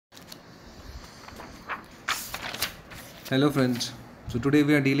Hello friends, so today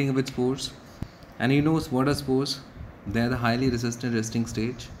we are dealing with spores, and you know what are spores? They are the highly resistant resting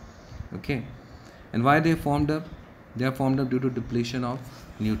stage, okay? And why they formed up? They are formed up due to depletion of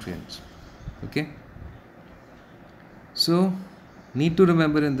nutrients, okay? So need to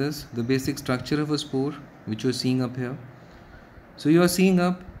remember in this the basic structure of a spore which you are seeing up here. So you are seeing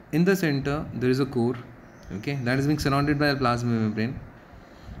up in the center there is a core, okay, that is being surrounded by a plasma membrane,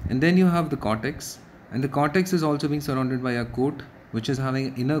 and then you have the cortex, and the cortex is also being surrounded by a coat which is having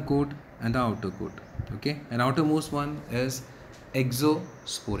an inner coat and the outer coat, okay, and outermost one is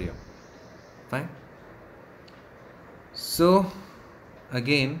exosporia. Fine. So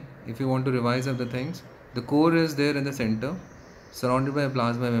again, if you want to revise up the things, the core is there in the center surrounded by a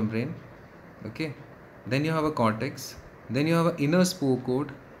plasma membrane, okay, then you have a cortex, then you have an inner spore coat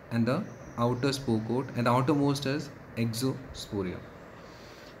and the outer spore coat, and the outermost is exosporia,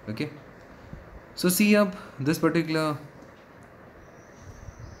 okay. So see up this particular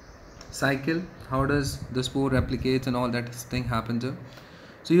cycle, how does the spore replicates and all that thing happens here.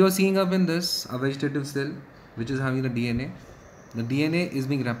 So you are seeing up in this a vegetative cell which is having the DNA. The DNA is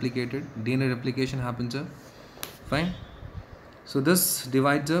being replicated, DNA replication happens here. Fine. So this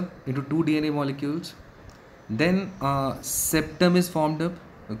divides up into two DNA molecules. Then a septum is formed up,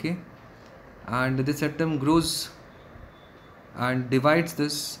 okay, and the septum grows and divides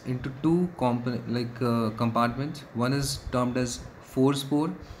this into two compartments. One is termed as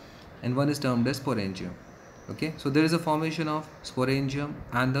forespore and one is termed as sporangium, okay. So there is a formation of sporangium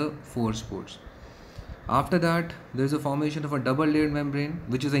and the forespores. After that there is a formation of a double layered membrane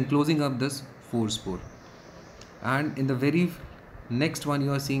which is enclosing up this forespore, and in the very next one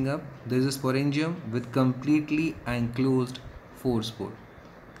you are seeing up there is a sporangium with completely enclosed forespore.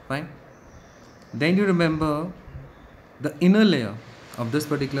 Fine. Then you remember the inner layer of this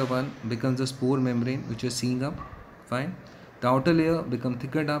particular one becomes the spore membrane which you're seeing up. Fine. The outer layer becomes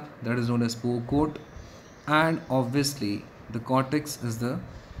thickened up, that is known as spore coat, and obviously the cortex is the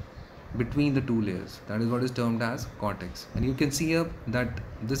between the two layers, that is what is termed as cortex. And you can see up that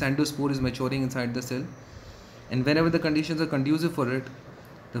this endospore is maturing inside the cell, and whenever the conditions are conducive for it,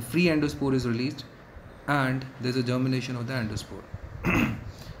 the free endospore is released and there is a germination of the endospore.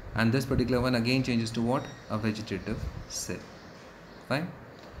 And this particular one again changes to what? A vegetative cell. Fine.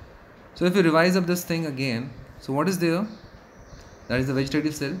 So if you revise up this thing again, so what is there? That is the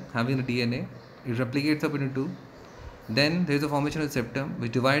vegetative cell having the DNA. It replicates up into two. Then there is a formation of septum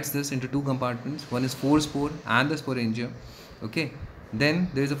which divides this into two compartments. One is forespore and the sporangium. Okay. Then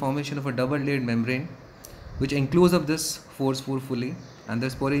there is a formation of a double layered membrane which encloses up this forespore fully, and the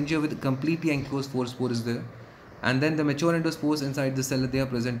sporangia with completely enclosed forespore is there. And then the mature endospores inside the cell, they are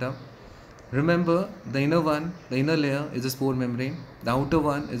present up. Remember, the inner one, the inner layer is a spore membrane, the outer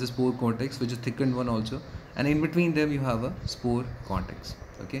one is a spore cortex which is thickened one also, and in between them you have a spore cortex,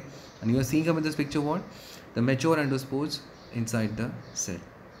 okay. And you are seeing up in this picture what? The mature endospores inside the cell.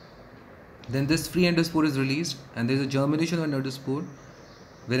 Then this free endospore is released and there is a germination of an endospore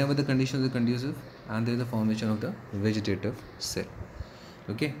wherever the conditions are conducive, and there is a formation of the vegetative cell,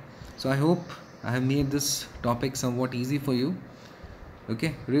 okay. So I hope I have made this topic somewhat easy for you,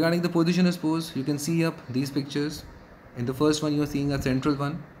 okay. Regarding the position of spores, you can see up these pictures. In the first one you are seeing a central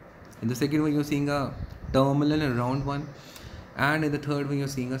one, in the second one you are seeing a terminal and round one, and in the third one you are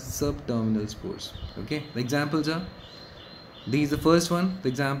seeing a subterminal spores, okay. The examples are these. The first one, the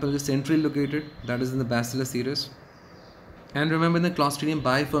example is centrally located, that is in the Bacillus cereus. And remember, in the Clostridium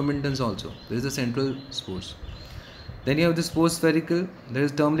bifermentans also there is the central spores. Then you have the spore spherical, that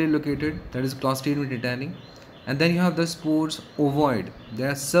is terminally located, that is Clostridium tetani. And then you have the spores ovoid, they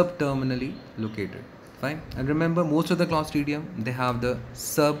are subterminally located. Fine. And remember, most of the Clostridium, they have the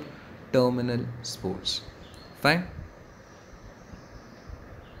subterminal spores. Fine.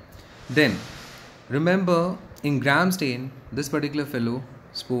 Then remember, in gram stain, this particular fellow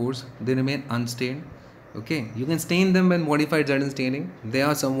spores, they remain unstained, okay. You can stain them when modified Zn staining, they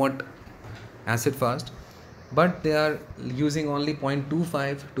are somewhat acid fast, but they are using only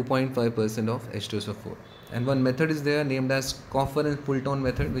 0.25 to 0.5% of H2SO4. And one method is there named as Coffer and Fulton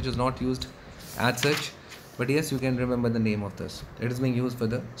method, which is not used as such, but yes, you can remember the name of this. It is being used for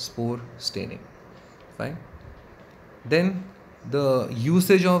the spore staining. Fine. Then the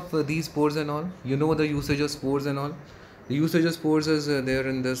usage of these spores and all, you know the usage of spores and all. The usage of spores is there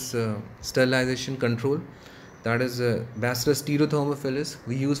in this sterilization control. That is Bacillus stereothermophilus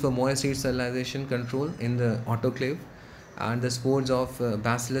we use for moist heat sterilization control in the autoclave, and the spores of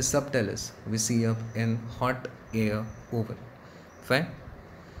Bacillus subtilis we see up in hot air oven. Fine.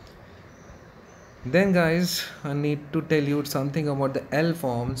 Then guys, I need to tell you something about the L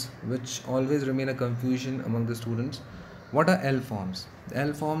forms which always remain a confusion among the students. What are L forms? The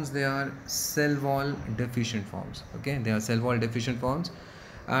L forms, they are cell wall deficient forms. Okay, they are cell wall deficient forms,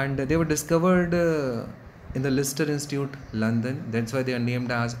 and they were discovered in the Lister Institute, London. That's why they are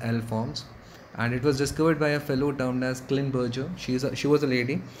named as L forms. And it was discovered by a fellow termed as Klinberger. She was a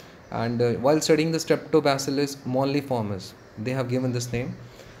lady, and while studying the Streptobacillus molliformis, they have given this name.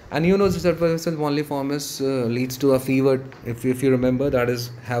 And you know, the Streptobacillus molliformis leads to a fever. If you remember, that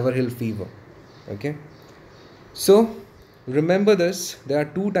is Haverhill fever. Okay. So remember this, there are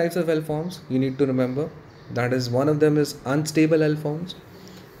two types of L forms you need to remember. That is, one of them is unstable L forms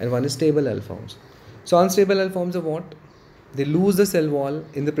and one is stable L forms. So unstable L forms are what? They lose the cell wall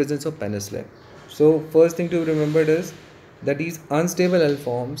in the presence of penicillin. So first thing to remember is that these unstable L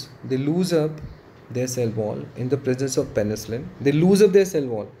forms, they lose up their cell wall in the presence of penicillin. They lose up their cell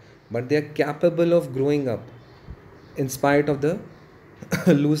wall, but they are capable of growing up in spite of the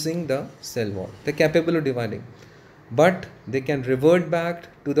losing the cell wall. They're capable of dividing, but they can revert back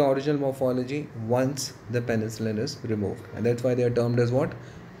to the original morphology once the penicillin is removed, and that's why they are termed as what?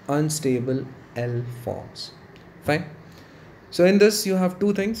 Unstable L forms. Fine. So in this you have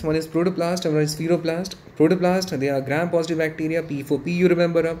two things, one is protoplast and one is spheroplast. Protoplast, they are gram-positive bacteria, P4P you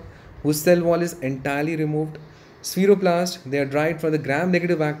remember up, whose cell wall is entirely removed. Spheroplast, they are derived from the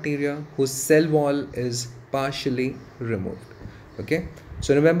gram-negative bacteria whose cell wall is partially removed. Okay,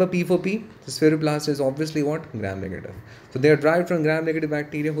 so remember P4P, the spheroplast is obviously what? Gram-negative. So they are derived from gram-negative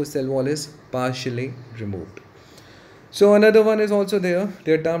bacteria whose cell wall is partially removed. So another one is also there.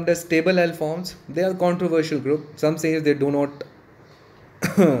 They are termed as stable L forms. They are a controversial group. Some say they do not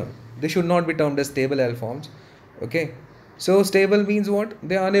they should not be termed as stable L forms. Okay. So stable means what?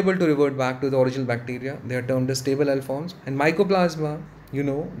 They are unable to revert back to the original bacteria. They are termed as stable L forms. And mycoplasma, you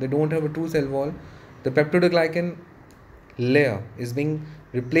know, they don't have a true cell wall. The peptidoglycan layer is being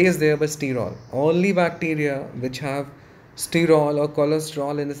replaced there by sterol. Only bacteria which have sterol or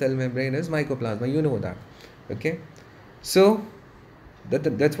cholesterol in the cell membrane is mycoplasma. You know that. Okay. So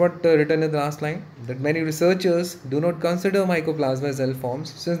that's what written in the last line, that many researchers do not consider mycoplasma as cell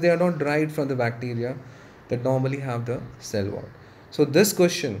forms since they are not derived from the bacteria that normally have the cell wall. So this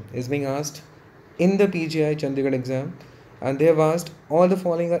question is being asked in the PGI Chandigarh exam, and they have asked all the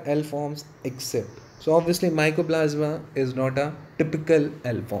following are L forms except. So obviously mycoplasma is not a typical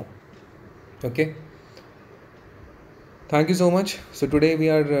L form. Okay. Thank you so much. So today we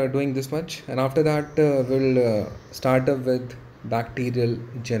are doing this much, and after that we'll start up with bacterial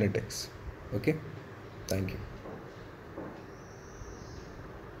genetics. Okay. Thank you.